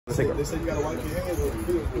They say you gotta wipe your hands when you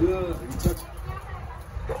do it. You touch it.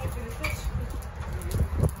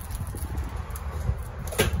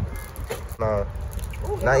 Nah,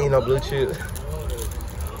 not eating no blue chip.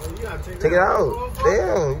 Take it out.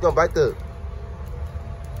 Damn, you gonna bite the.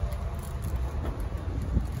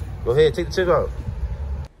 Go ahead, take the chip out.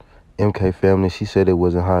 MK family, she said it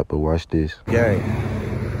wasn't hot, but watch this. Gang.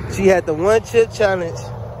 She had the one chip challenge.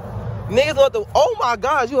 Niggas want the. Oh my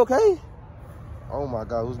God, you okay? Oh my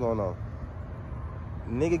God, what's going on?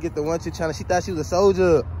 Nigga get the one chip challenge. She thought she was a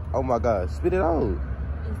soldier. Oh my God, spit it out.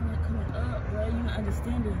 It's not coming up, bro. You not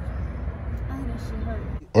understanding. I think that shit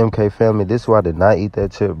hurt. MK family, this is why I did not eat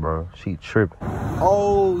that chip, bro. She tripping.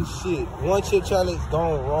 Oh shit, one chip challenge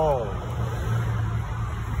gone wrong.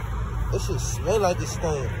 This shit smell like this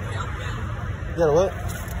thing. You gotta what?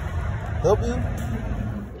 Help you?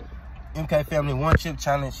 MK family, one chip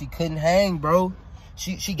challenge. She couldn't hang, bro.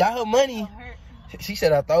 She got her money. She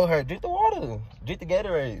said I throw her. Drink the water. Drink the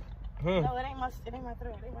Gatorade. No, it ain't my throat. It ain't my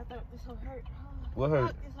throat. This will hurt. What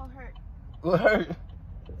hurt? This will hurt. What hurt?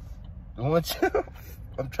 The one chip?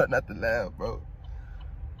 I'm trying not to laugh, bro.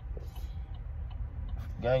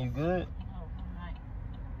 Gang, you good? No, I'm not.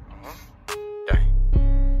 Dang.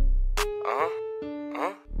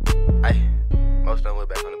 Hey, most of them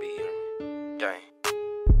back on the beat, you hear me? Gang.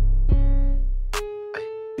 Hey.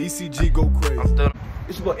 ECG go crazy. I'm still.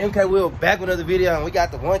 It's your boy MK Will back with another video, and we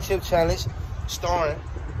got the one chip challenge starring.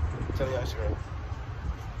 Tell me how she ready.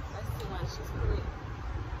 That's too much. She's pretty.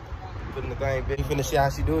 Put in the thing, bitch. You finna see how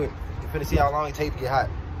she do it. You finna see how long it takes to get hot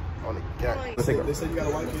on the gang. Let's take it. They say you gotta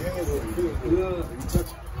wipe your hands when you do it. You touch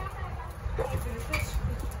it.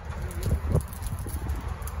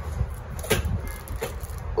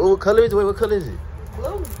 Oh, what color is it? Wait, what color is it?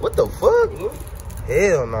 Blue. What the fuck? Blue?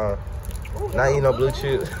 Hell no. Not eating no blue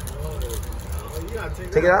chip.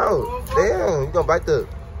 Take it out. Damn, you gonna bite the.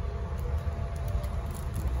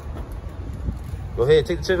 Go ahead,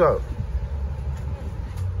 take the chip out.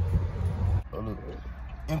 Oh, look.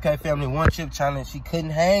 MK family, one chip challenge. She couldn't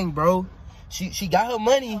hang, bro. She got her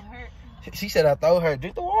money. She said I throw her.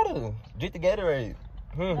 Drink the water. Drink the Gatorade.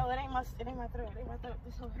 No, it ain't my throat. It ain't my throat.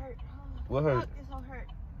 This will hurt. What hurt? This will hurt.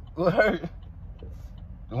 What hurt?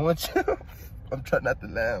 The one chip? I'm trying not to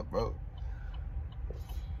laugh, bro.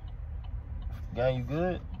 Gang, you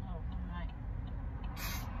good? No,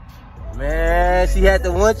 I'm not. Man, she had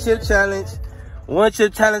the one chip challenge. One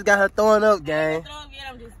chip challenge got her throwing up, gang.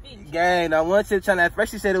 I'm just spitting. Gang, now one chip challenge. At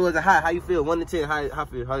first she said it wasn't hot. How you feel? 1 to 10. How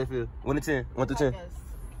feel? How do you feel? 1 to 10. 1 to 10. Like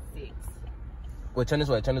a 6. Wait, turn this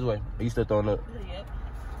way. Turn this way. Are you still throwing up? Yep.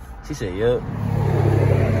 She said, yep.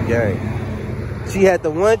 Gang. She had the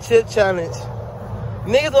one chip challenge.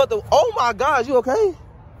 Niggas want the. Oh my God, you okay?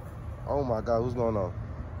 Oh my God, what's going on?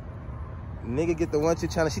 Nigga get the one chip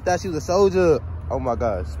challenge. She thought she was a soldier. Oh my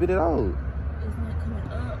God, spit it out. It's not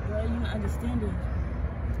coming up, bro. You not understanding.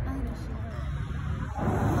 I think that shit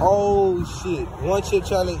hurt. Oh shit, one chip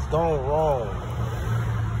challenge gone wrong.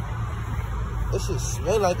 This shit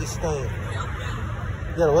smell like this thing.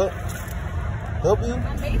 You gotta what? Help you?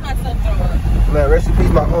 I made myself throw up. Man, rest in peace,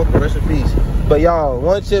 my uncle. Rest in peace. But y'all,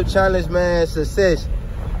 one chip challenge, man, success.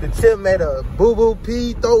 The chip made a boo-boo,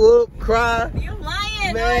 pee, throw up, cry. You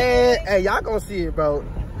lying, man. Hey, y'all gonna see it, bro.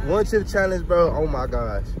 One chip challenge, bro. Oh my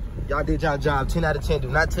gosh. Y'all did y'all job. 10 out of 10. Do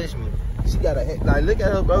not touch me. She got a head. Like, look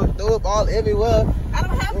at her, bro. Throw up all everywhere. I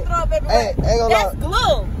don't have to throw up everywhere. Hey, ain't gonna That's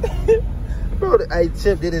glue. Bro, hey,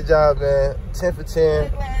 Chip did his job, man. 10 for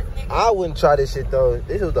 10. I wouldn't try this shit, though.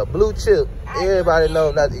 This was a blue chip. Everybody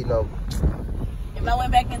know not to eat no. If I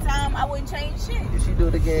went back in time, I wouldn't change shit. If she do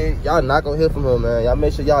it again, y'all not gonna hear from her, man. Y'all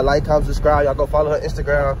make sure y'all like, comment, subscribe. Y'all go follow her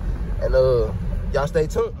Instagram. And y'all stay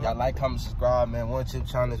tuned. Y'all like, comment, subscribe, man. One chip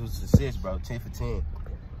challenge was a success, bro. 10 for 10.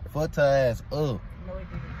 Fucked her ass up. No, it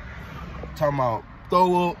didn't. Talking about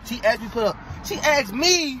throw up. She asked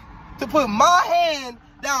me to put my hand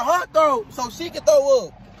down her throat so she can throw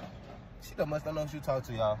up. She must not know who she talk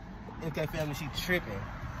to, y'all. MK family, she tripping.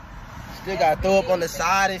 Still got to throw up on the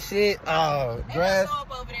side and shit. Grass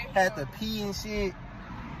had to pee and shit.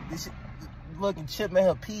 This shit, looking Chip made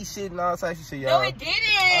her pee shit and all types of shit, y'all. No, it didn't.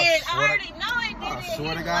 I already know it didn't. I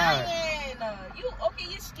swear to God. You okay?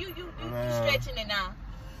 You stretching it now.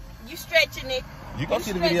 You stretching it. You gonna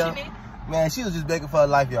see the video? Man, she was just begging for her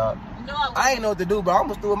life, y'all. No, I ain't know what to do, but I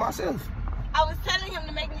almost threw it myself. I was telling him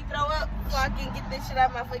to make me throw up so I can get this shit out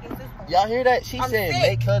of my fucking system. Y'all hear that? She said sick.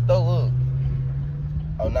 make her throw up.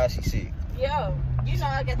 Oh, now she sick. Yo, you know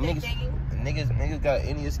I got that digging. Niggas got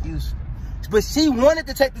any excuse. But she wanted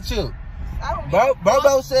to take the chip. Bobo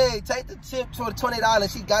Bobo said take the chip for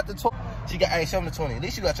 $20. She got the 20. Hey, show me the 20. At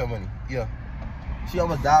least you got your money. Yeah. She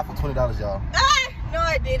almost died for $20, y'all. No,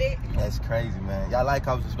 I didn't. That's crazy, man. Y'all like,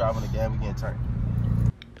 comment, subscribe on the game. We getting turned.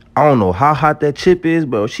 I don't know how hot that chip is,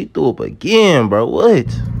 bro. She threw up again, bro. What?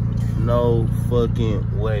 No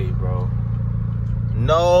fucking way, bro.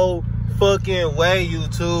 No fucking way,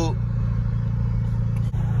 YouTube.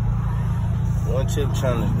 One chip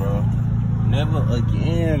challenge, bro. Never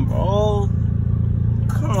again, bro.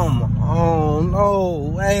 Come on,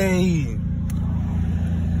 no way.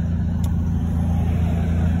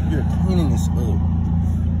 You're cleaning this up.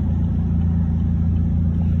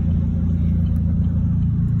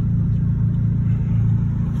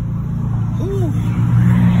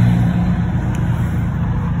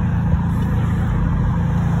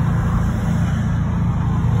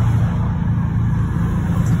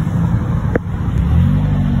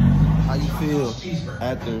 How you feel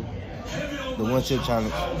after the one chip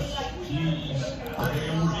challenge?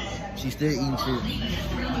 She's still eating chips.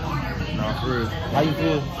 Nah, for real. How you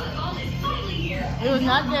feel? It was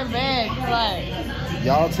not that bad. Like,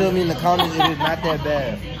 Y'all tell me in the comments if it's not that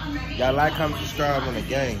bad. Y'all like, comment, subscribe on the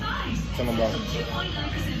game. Tell them about it.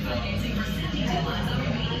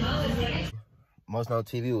 Most No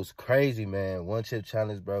TV was crazy, man. One chip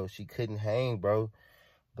challenge, bro. She couldn't hang, bro.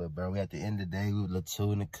 But, bro, we at the end of the day, we were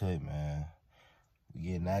two in the cut, man. We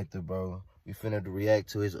getting active, bro. We finna react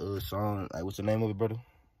to his song. Like, what's the name of it, brother?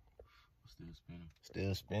 Still Spinning.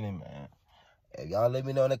 Still Spinning, man. If y'all let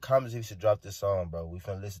me know in the comments if you should drop this song, bro. We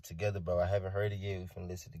finna listen together, bro. I haven't heard it yet. We finna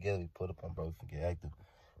listen together. We put up on, bro. We finna get active.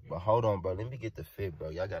 But hold on, bro. Let me get the fit, bro.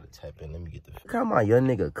 Y'all gotta tap in. Let me get the fit. Look how my young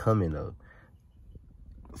nigga coming up.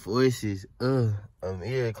 Voices, yeah,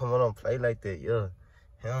 come on, don't play like that, yeah.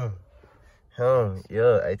 Him,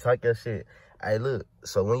 yeah. Hey, talk your shit. Hey, look.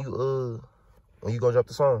 So when you gonna drop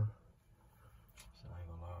the song? So I ain't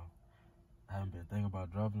gonna lie. I haven't been thinking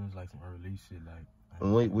about dropping this, like some release shit, like.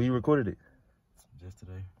 When you recorded it? Just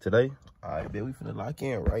today. Today? All right, man, we finna lock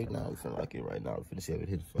in right now. We finna see if it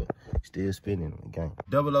hits for Still Spinning on the game.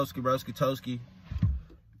 Double Oski Broski Toski.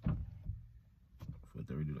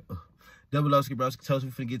 Double Oski Broski Toski.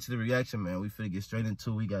 We finna get to the reaction, man. We finna get straight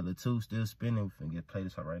into it. We got the two Still Spinning. We finna play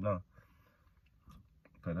this out right now.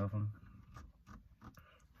 Play that one.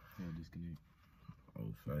 Yeah, disconnect.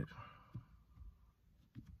 Oh, facts.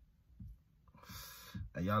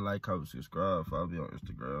 Hey, y'all like, comment, subscribe. Follow me on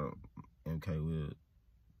Instagram. MK with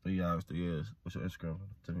 3 hours, 3 years. What's your Instagram?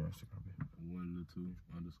 Tell me your Instagram. 1little2_.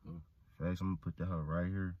 Facts, I'm gonna put that her right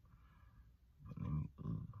here. But let me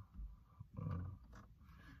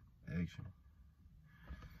action.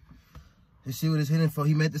 Let's see what it's hitting for.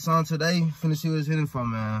 He made the song today. Finna see what it's hitting for,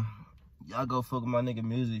 man. Y'all go fuck with my nigga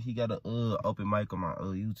Music. He got a open mic on my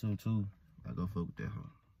YouTube too. Y'all go fuck with that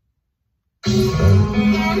hoe.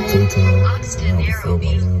 Oxton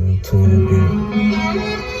Nairobi.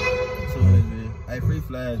 Hey, free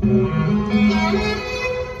flash, bro.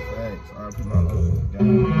 Facts. RP my logo.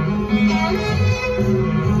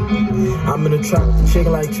 I'm in the trap,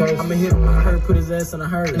 chicken like church. I'ma hit him, I heard, put his ass in a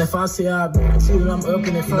hurt. And if I see I see that I'm up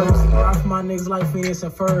in it first. Off my niggas like Phoenix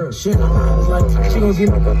and Fur. Shit, it's like, she gon' give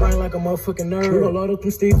me a brain like a motherfucking nerd. We gon' load up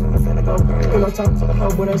them steeds, we finna go. We gon' talk to the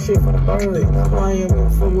hoe, but that shit for the bird. I ain't gonna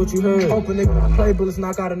fuck what you heard. Hoping nigga play bullets,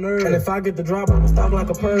 knock out a nerd. And if I get the drop, I'ma stop like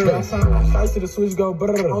a bird. I sound like shots to the switch, go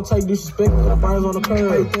brrr. Don't take disrespect, the birds on the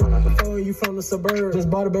curb. Hey, think like a phone, you from the suburbs. Just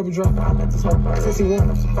bought a baby drop, I met this hoe. Since he won,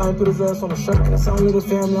 I put his ass on the shirt. That's how little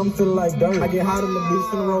family, I'm feeling like dirt. I get hot in the beach,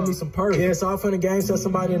 finna roll me some perks. Yeah, so off in the game, set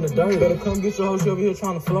somebody in the dirt. Better come get your hoe, she over here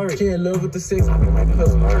trying to flirt. She in love with the 6, I can make her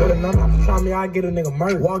smirk. Better number, try me, I get a nigga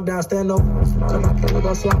murk. Walk down, stand up, tell my killer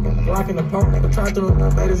go slockin', blocking the park. Nigga try to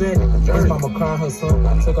made his ass in the dirt. His mama crying her son,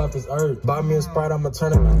 I took off this earth. Buy me a Sprite, I'ma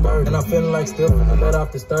turn up the third. And I'm feeling like still finna let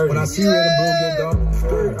off this third. When I see red and blue get gone,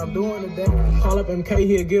 skirt, I'm doing the day. Call up MK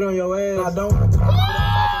here, get on your ass. I don't.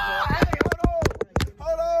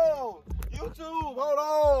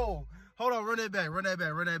 Hold on, run that back.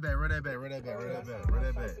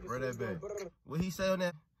 What he say on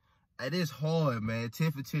that? Hey, this hard, man.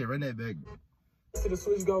 10 for 10. Run that back. To the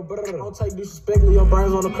switch go brrr. Don't take disrespect, your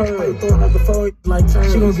brains on the curb. Hey, throwing up the phone like turn.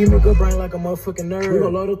 She gon' give me a good brain like a motherfucking nerd. We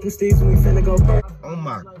gon' load up them steeds and we finna go brrr. Oh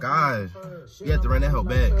my gosh. You have to run that hoe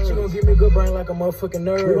back. She gon' give me a good brain like a motherfucking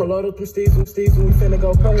nerd. We gon' load up them steeds and we finna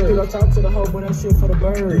go purr. We gon' talk to the hoe, but that shit for the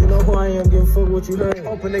bird. You know who I am, give a fuck what you heard.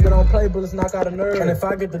 Hope a nigga don't play, bullets knock out a nerd. And if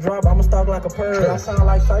I get the drop, I'ma stop like a purr. I sound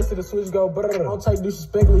like shice to the switch go brrr. Don't take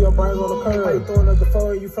disrespect, your brains on the curb. Hey, throwing up the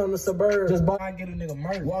phone, you from the suburbs. Just buy, I get a nigga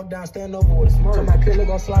murk. Walk down, stand over with a smirk. Tell my killer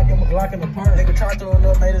gon' slide. Him a Glock in the park. Nigga tried to run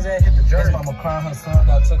up, made his ass hit the jerk. His mama crying her son,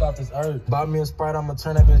 got took off this earth. Buy me a Sprite, I'ma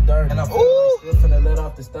turn up his dirt. And I'm still finna let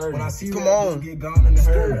off this third. When I see you, come on, get gone in the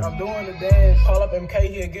herd. I'm doing the dance. Call up MK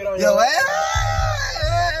here, get on your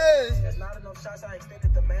ass. There's not enough shots, I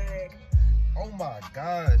extended the man. bag. Oh my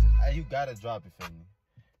gosh. Hey, you gotta drop it, family.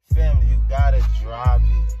 Family, you gotta drop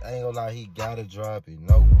it. I ain't gonna lie, he gotta drop it.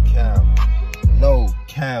 No cap. No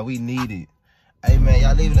cap. We need it. Hey, man,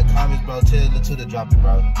 y'all leave in the comments, bro. Tell Lil to drop it,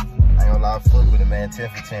 bro. I ain't gonna lie, fuck with it, man. 10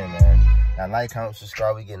 for 10, man. Now, like, comment,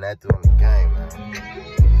 subscribe. We getting that through on the game,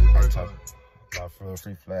 man. I'm talking about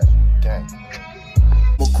free flash gang.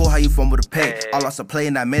 Well, cool, how you from with a pack? I lost a play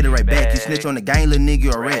and I made it right back. You snitch on the gang, little nigga,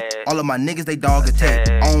 you a rat. All of my niggas, they dog attack.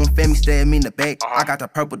 Own family, stab me in the back. I got the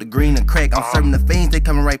purple, the green, and crack. I'm serving the fiends, they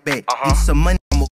coming right back. Get some money.